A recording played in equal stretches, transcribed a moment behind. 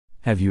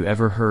Have you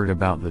ever heard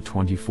about the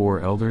 24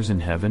 elders in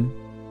heaven?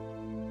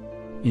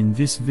 In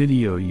this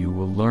video you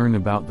will learn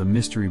about the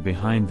mystery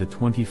behind the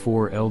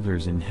 24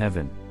 elders in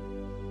heaven.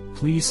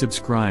 Please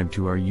subscribe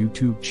to our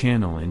YouTube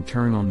channel and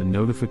turn on the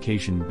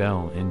notification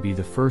bell and be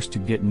the first to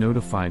get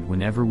notified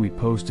whenever we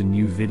post a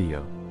new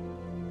video.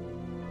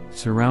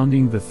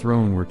 Surrounding the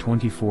throne were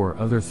 24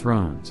 other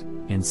thrones,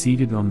 and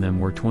seated on them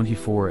were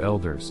 24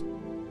 elders.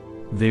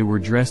 They were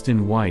dressed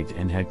in white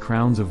and had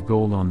crowns of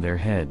gold on their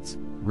heads.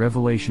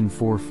 Revelation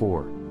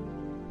 4:4.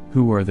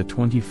 Who are the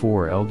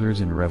 24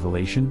 elders in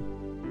Revelation?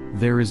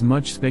 There is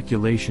much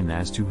speculation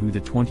as to who the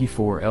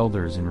 24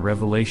 elders in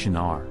Revelation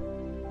are.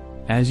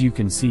 As you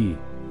can see,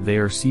 they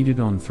are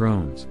seated on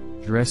thrones,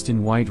 dressed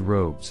in white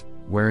robes,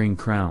 wearing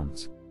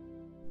crowns.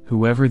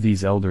 Whoever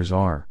these elders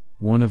are,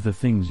 one of the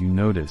things you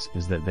notice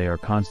is that they are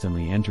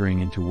constantly entering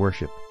into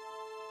worship.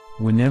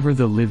 Whenever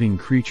the living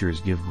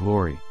creatures give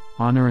glory,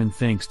 honor and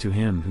thanks to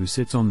him who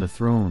sits on the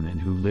throne and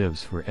who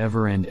lives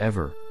forever and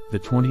ever, the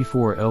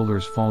 24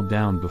 elders fall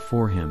down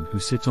before him who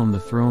sits on the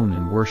throne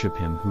and worship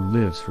him who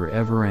lives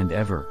forever and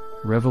ever.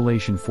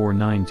 Revelation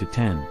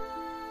 4:9-10.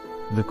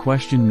 The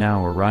question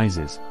now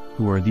arises,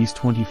 who are these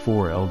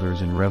 24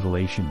 elders in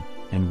Revelation,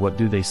 and what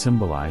do they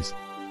symbolize?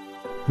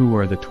 Who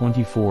are the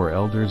 24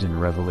 elders in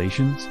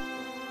Revelations?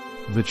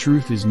 The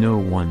truth is no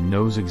one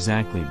knows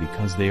exactly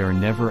because they are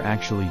never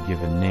actually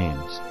given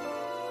names.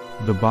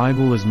 The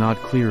Bible is not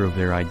clear of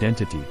their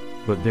identity,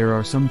 but there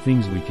are some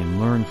things we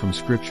can learn from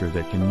Scripture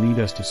that can lead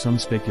us to some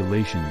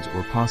speculations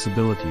or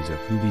possibilities of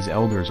who these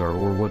elders are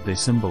or what they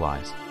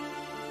symbolize.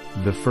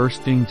 The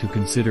first thing to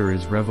consider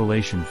is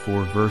Revelation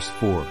 4 verse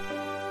 4.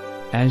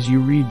 As you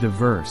read the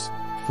verse,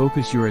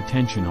 focus your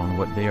attention on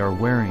what they are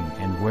wearing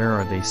and where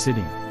are they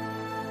sitting.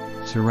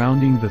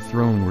 Surrounding the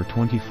throne were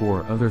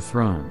 24 other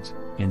thrones,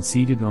 and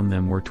seated on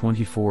them were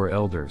 24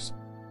 elders.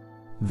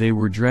 They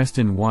were dressed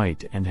in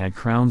white and had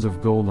crowns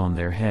of gold on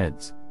their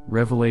heads.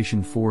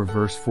 Revelation 4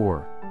 verse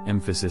 4,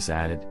 emphasis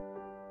added.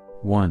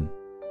 1.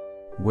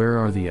 Where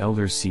are the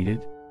elders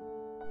seated?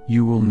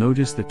 You will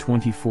notice the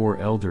 24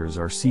 elders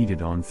are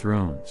seated on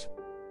thrones.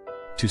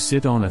 To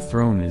sit on a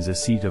throne is a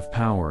seat of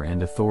power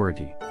and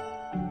authority.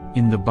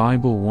 In the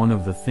Bible, one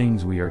of the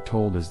things we are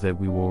told is that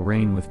we will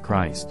reign with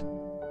Christ.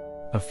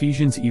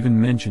 Ephesians even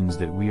mentions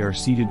that we are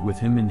seated with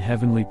him in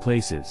heavenly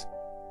places.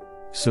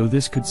 So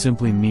this could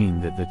simply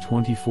mean that the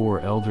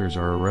 24 elders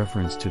are a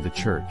reference to the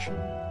church.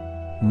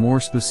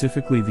 More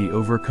specifically the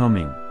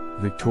overcoming,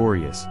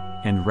 victorious,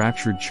 and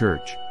raptured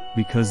church,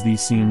 because these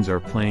scenes are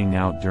playing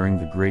out during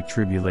the Great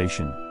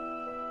Tribulation.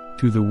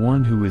 To the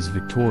one who is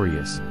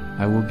victorious,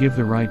 I will give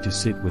the right to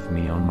sit with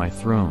me on my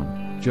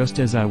throne, just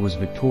as I was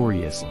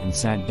victorious and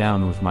sat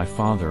down with my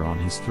Father on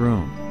his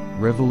throne.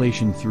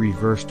 Revelation 3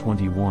 verse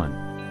 21.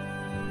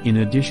 In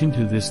addition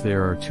to this,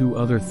 there are two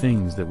other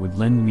things that would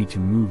lend me to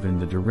move in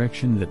the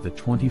direction that the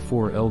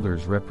 24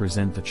 elders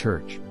represent the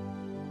church.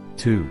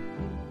 2.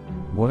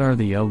 What are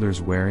the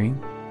elders wearing?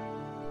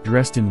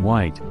 Dressed in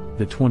white,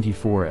 the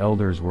 24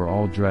 elders were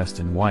all dressed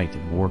in white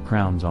and wore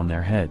crowns on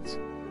their heads.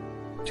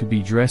 To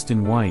be dressed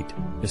in white,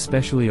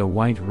 especially a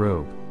white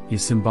robe,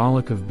 is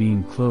symbolic of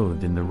being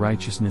clothed in the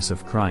righteousness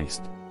of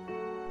Christ.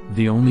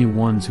 The only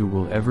ones who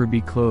will ever be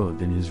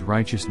clothed in his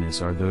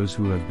righteousness are those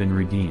who have been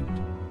redeemed.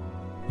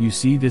 You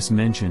see this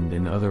mentioned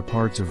in other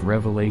parts of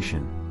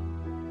Revelation.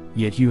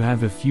 Yet you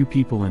have a few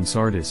people in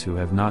Sardis who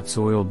have not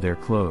soiled their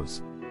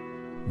clothes.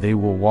 They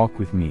will walk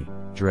with me,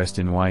 dressed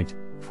in white,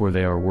 for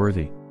they are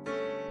worthy.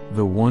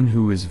 The one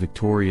who is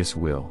victorious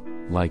will,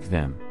 like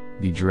them,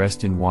 be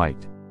dressed in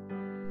white.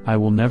 I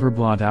will never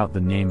blot out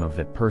the name of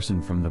that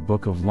person from the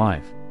book of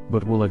life,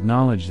 but will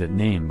acknowledge that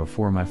name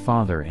before my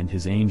Father and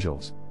his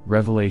angels.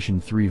 Revelation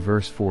 3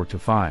 verse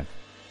 4-5.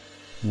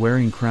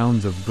 Wearing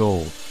crowns of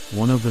gold,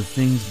 one of the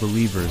things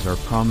believers are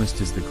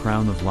promised is the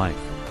crown of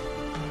life.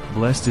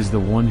 Blessed is the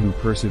one who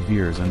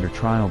perseveres under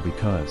trial,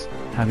 because,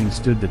 having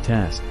stood the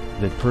test,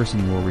 that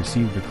person will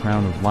receive the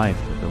crown of life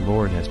that the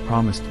Lord has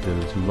promised to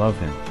those who love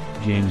him.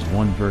 James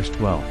 1 verse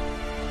 12.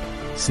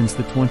 Since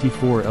the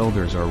 24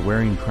 elders are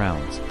wearing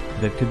crowns,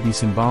 that could be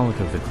symbolic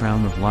of the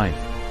crown of life,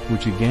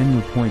 which again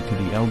would point to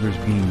the elders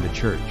being the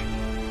church.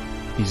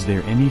 Is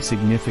there any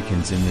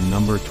significance in the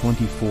number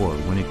 24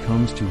 when it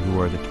comes to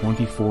who are the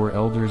 24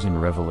 elders in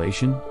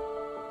Revelation?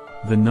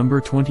 The number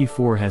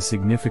 24 has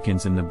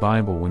significance in the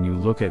Bible when you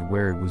look at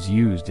where it was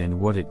used and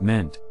what it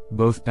meant,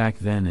 both back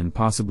then and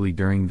possibly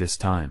during this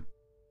time.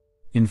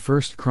 In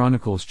 1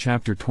 Chronicles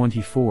chapter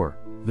 24,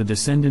 the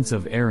descendants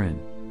of Aaron,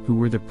 who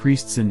were the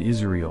priests in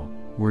Israel,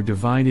 were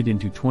divided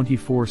into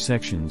 24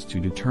 sections to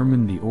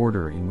determine the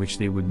order in which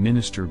they would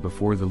minister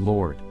before the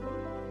Lord.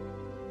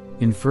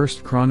 In 1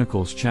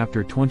 Chronicles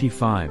chapter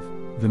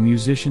 25, the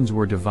musicians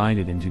were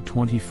divided into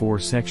 24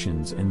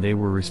 sections and they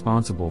were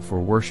responsible for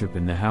worship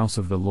in the house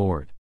of the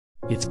Lord.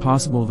 It's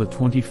possible the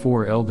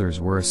 24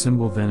 elders were a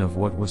symbol then of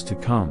what was to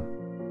come.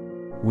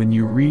 When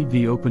you read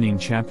the opening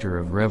chapter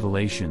of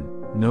Revelation,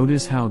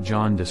 notice how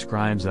John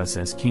describes us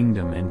as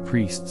kingdom and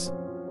priests.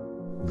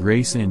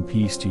 Grace and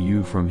peace to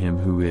you from him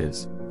who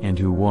is, and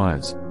who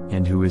was,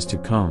 and who is to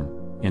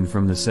come, and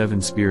from the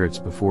 7 spirits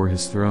before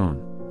his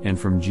throne, and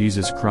from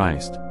Jesus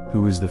Christ,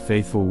 who is the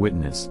faithful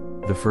witness,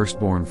 the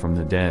firstborn from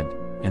the dead,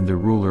 and the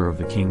ruler of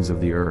the kings of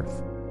the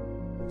earth.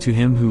 To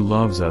him who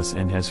loves us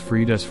and has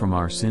freed us from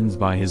our sins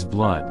by his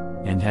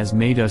blood, and has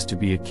made us to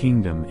be a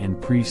kingdom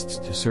and priests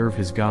to serve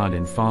his God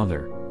and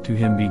Father, to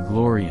him be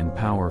glory and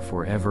power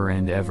forever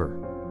and ever.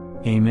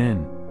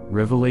 Amen.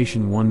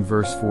 Revelation 1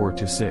 verse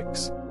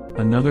 4-6.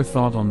 Another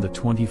thought on the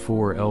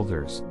 24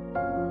 elders.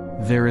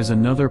 There is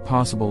another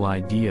possible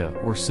idea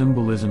or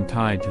symbolism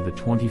tied to the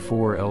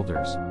 24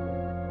 elders.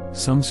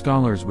 Some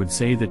scholars would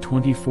say the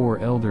 24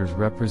 elders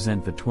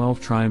represent the 12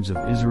 tribes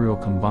of Israel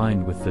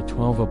combined with the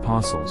 12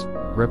 apostles,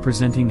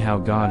 representing how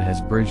God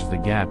has bridged the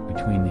gap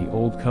between the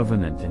Old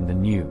Covenant and the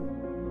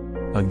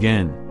New.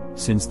 Again,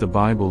 since the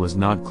Bible is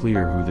not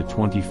clear who the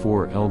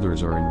 24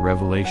 elders are in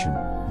Revelation,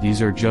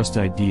 these are just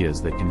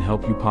ideas that can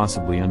help you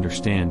possibly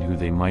understand who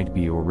they might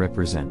be or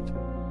represent.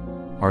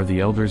 Are the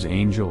elders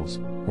angels,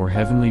 or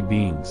heavenly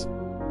beings?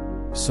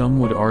 Some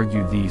would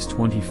argue these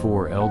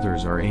 24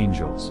 elders are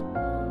angels.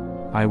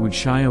 I would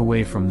shy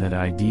away from that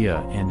idea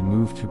and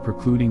move to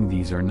precluding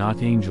these are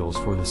not angels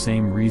for the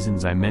same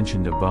reasons I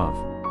mentioned above.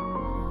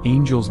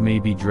 Angels may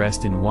be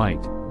dressed in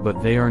white,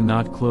 but they are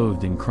not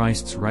clothed in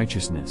Christ's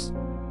righteousness.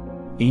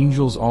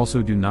 Angels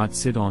also do not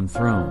sit on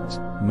thrones,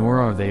 nor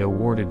are they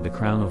awarded the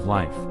crown of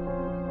life.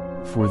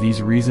 For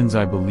these reasons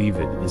I believe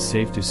it is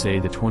safe to say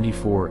the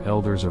 24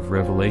 elders of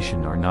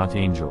Revelation are not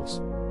angels.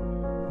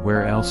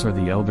 Where else are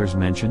the elders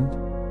mentioned?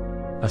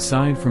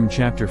 Aside from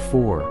chapter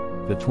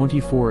 4, the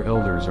 24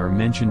 elders are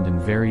mentioned in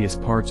various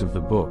parts of the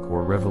book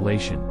or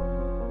Revelation.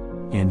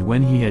 And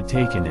when he had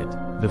taken it,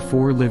 the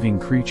 4 living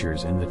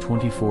creatures and the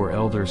 24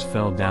 elders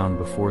fell down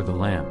before the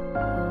Lamb.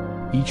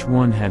 Each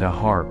one had a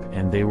harp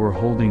and they were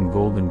holding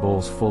golden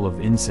bowls full of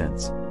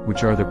incense,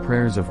 which are the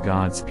prayers of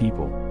God's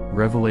people,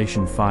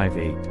 Revelation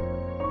 5:8.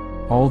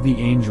 All the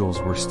angels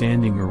were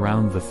standing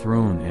around the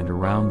throne and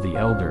around the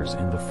elders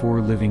and the 4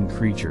 living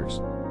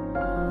creatures.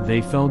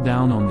 They fell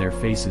down on their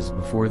faces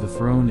before the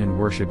throne and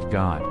worshipped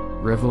God,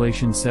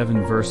 Revelation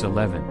 7 verse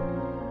 11.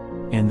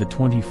 And the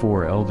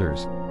 24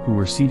 elders, who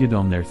were seated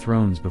on their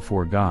thrones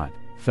before God,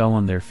 fell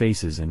on their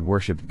faces and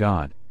worshipped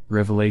God,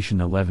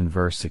 Revelation 11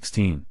 verse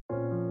 16.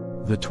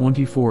 The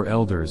 24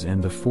 elders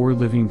and the 4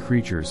 living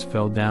creatures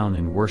fell down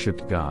and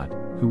worshipped God,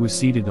 who was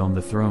seated on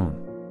the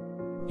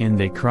throne. And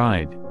they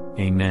cried,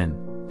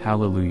 Amen,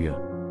 Hallelujah.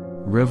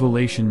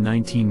 Revelation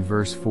 19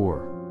 verse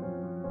 4.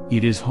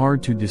 It is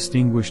hard to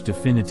distinguish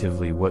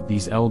definitively what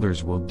these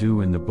elders will do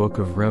in the book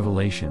of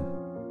Revelation.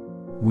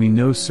 We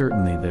know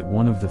certainly that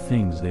one of the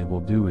things they will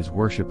do is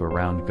worship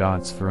around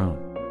God's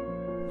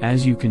throne.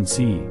 As you can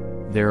see,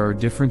 there are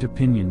different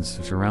opinions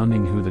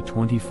surrounding who the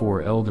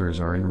 24 elders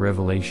are in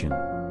Revelation.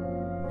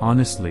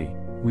 Honestly,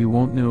 we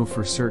won't know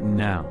for certain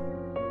now.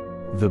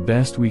 The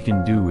best we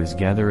can do is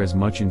gather as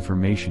much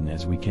information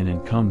as we can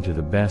and come to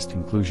the best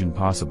conclusion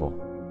possible.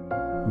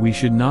 We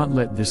should not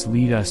let this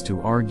lead us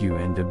to argue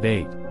and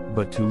debate,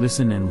 but to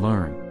listen and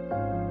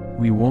learn.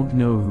 We won't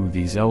know who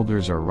these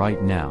elders are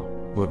right now,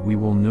 but we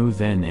will know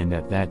then, and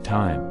at that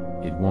time,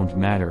 it won't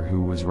matter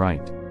who was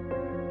right.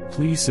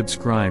 Please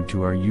subscribe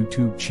to our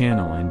YouTube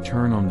channel and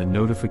turn on the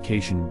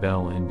notification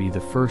bell and be the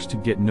first to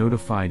get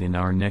notified in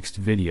our next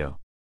video.